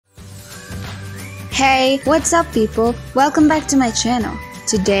Hey, what's up people? Welcome back to my channel.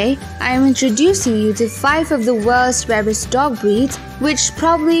 Today, I am introducing you to 5 of the world's rarest dog breeds which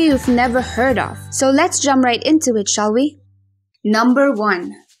probably you've never heard of. So let's jump right into it, shall we? Number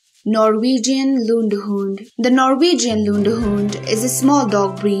 1. Norwegian Lundehund. The Norwegian Lundehund is a small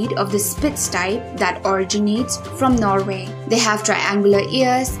dog breed of the Spitz type that originates from Norway. They have triangular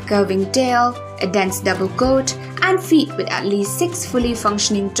ears, curving tail, a dense double coat, and feet with at least 6 fully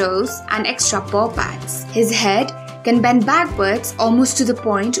functioning toes and extra paw pads. His head can bend backwards almost to the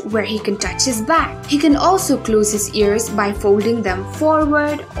point where he can touch his back. He can also close his ears by folding them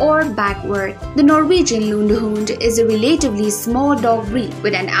forward or backward. The Norwegian Lundehund is a relatively small dog breed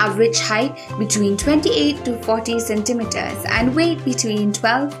with an average height between 28 to 40 centimeters and weight between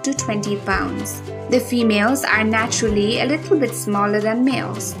 12 to 20 pounds. The females are naturally a little bit smaller than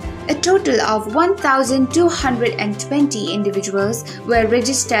males. A total of 1,220 individuals were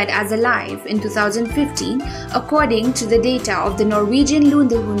registered as alive in 2015 according to the data of the Norwegian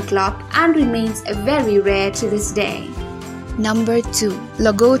Lundehund Club and remains very rare to this day. Number 2.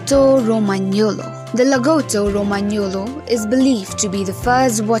 Lagotto Romagnolo. The Lagotto Romagnolo is believed to be the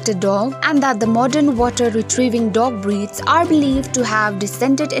first water dog, and that the modern water retrieving dog breeds are believed to have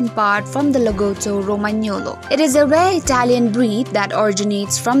descended in part from the Lagotto Romagnolo. It is a rare Italian breed that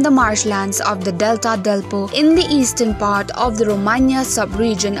originates from the marshlands of the Delta del Po in the eastern part of the Romagna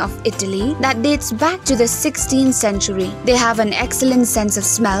sub-region of Italy that dates back to the 16th century. They have an excellent sense of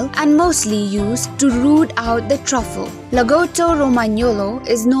smell and mostly used to root out the truffle. Lagotto Romagnolo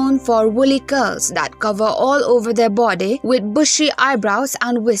is known for woolly curls that cover all over their body with bushy eyebrows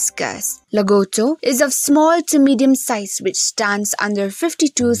and whiskers. Lagotto is of small to medium size which stands under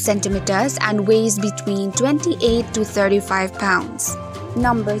 52 centimeters and weighs between 28 to 35 pounds.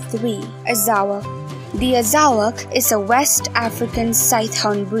 Number 3. Azawakh. The Azawakh is a West African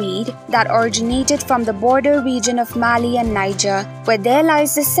sighthound breed that originated from the border region of Mali and Niger, where there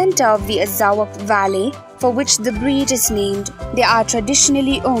lies the center of the Azawakh Valley, for which the breed is named. They are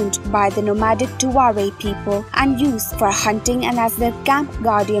traditionally owned by the nomadic Tuareg people and used for hunting and as their camp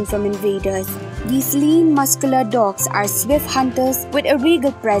guardian from invaders. These lean, muscular dogs are swift hunters with a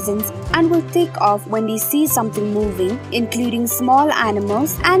regal presence and will take off when they see something moving, including small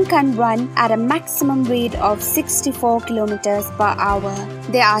animals, and can run at a maximum rate of 64 kilometers per hour.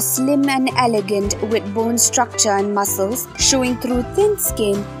 They are slim and elegant with bone structure and muscles showing through thin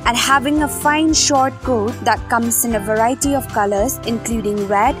skin and having a fine short coat that comes in a variety of colors including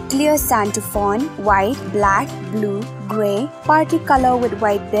red, clear sand to fawn, white, black, blue, grey, party color with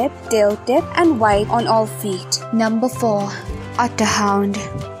white bib, tail tip, and white on all feet. Number 4. Otterhound.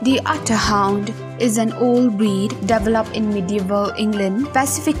 The Otterhound is an old breed developed in medieval England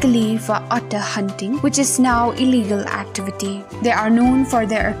specifically for otter hunting, which is now illegal activity. They are known for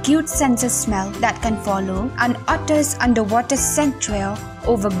their acute sense of smell that can follow an otter's underwater scent trail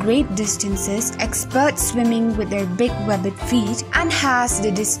over great distances, expert swimming with their big webbed feet, and has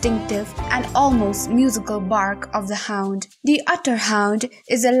the distinctive and almost musical bark of the hound. The Otterhound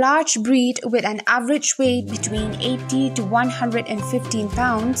is a large breed with an average weight between 80 to 115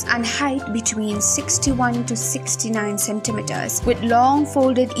 pounds and height between 61 to 69 centimeters, with long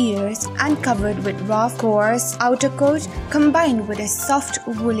folded ears and covered with rough, coarse outer coat combined with a soft,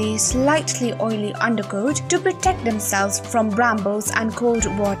 woolly, slightly oily undercoat to protect themselves from brambles and cold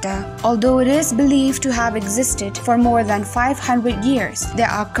water. Although it is believed to have existed for more than 500 years, there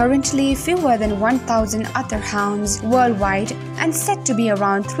are currently fewer than 1,000 Otterhounds worldwide and said to be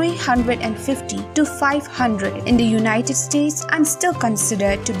around 350 to 500 in the United States and still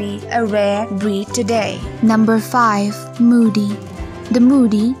considered to be a rare breed today. Number 5. Moody. The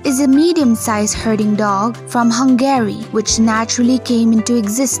Moody is a medium-sized herding dog from Hungary which naturally came into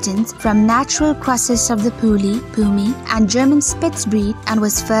existence from natural crosses of the Pumi and German Spitz breed and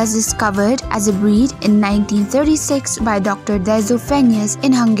was first discovered as a breed in 1936 by Dr. Dezsőfényes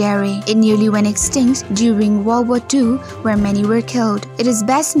in Hungary. It nearly went extinct during World War II where many were killed. It is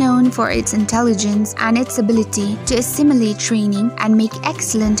best known for its intelligence and its ability to assimilate training and make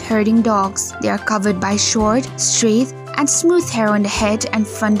excellent herding dogs. They are covered by short, straight, and smooth hair on the head and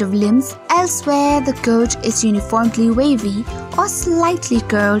front of limbs. Elsewhere, the coat is uniformly wavy or slightly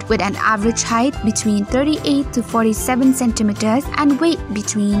curled with an average height between 38 to 47 centimeters and weight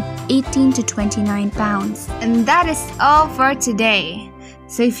between 18 to 29 pounds. And that is all for today.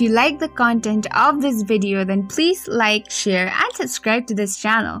 So if you like the content of this video, then please like, share and subscribe to this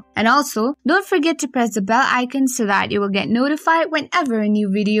channel. And also, don't forget to press the bell icon so that you will get notified whenever a new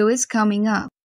video is coming up.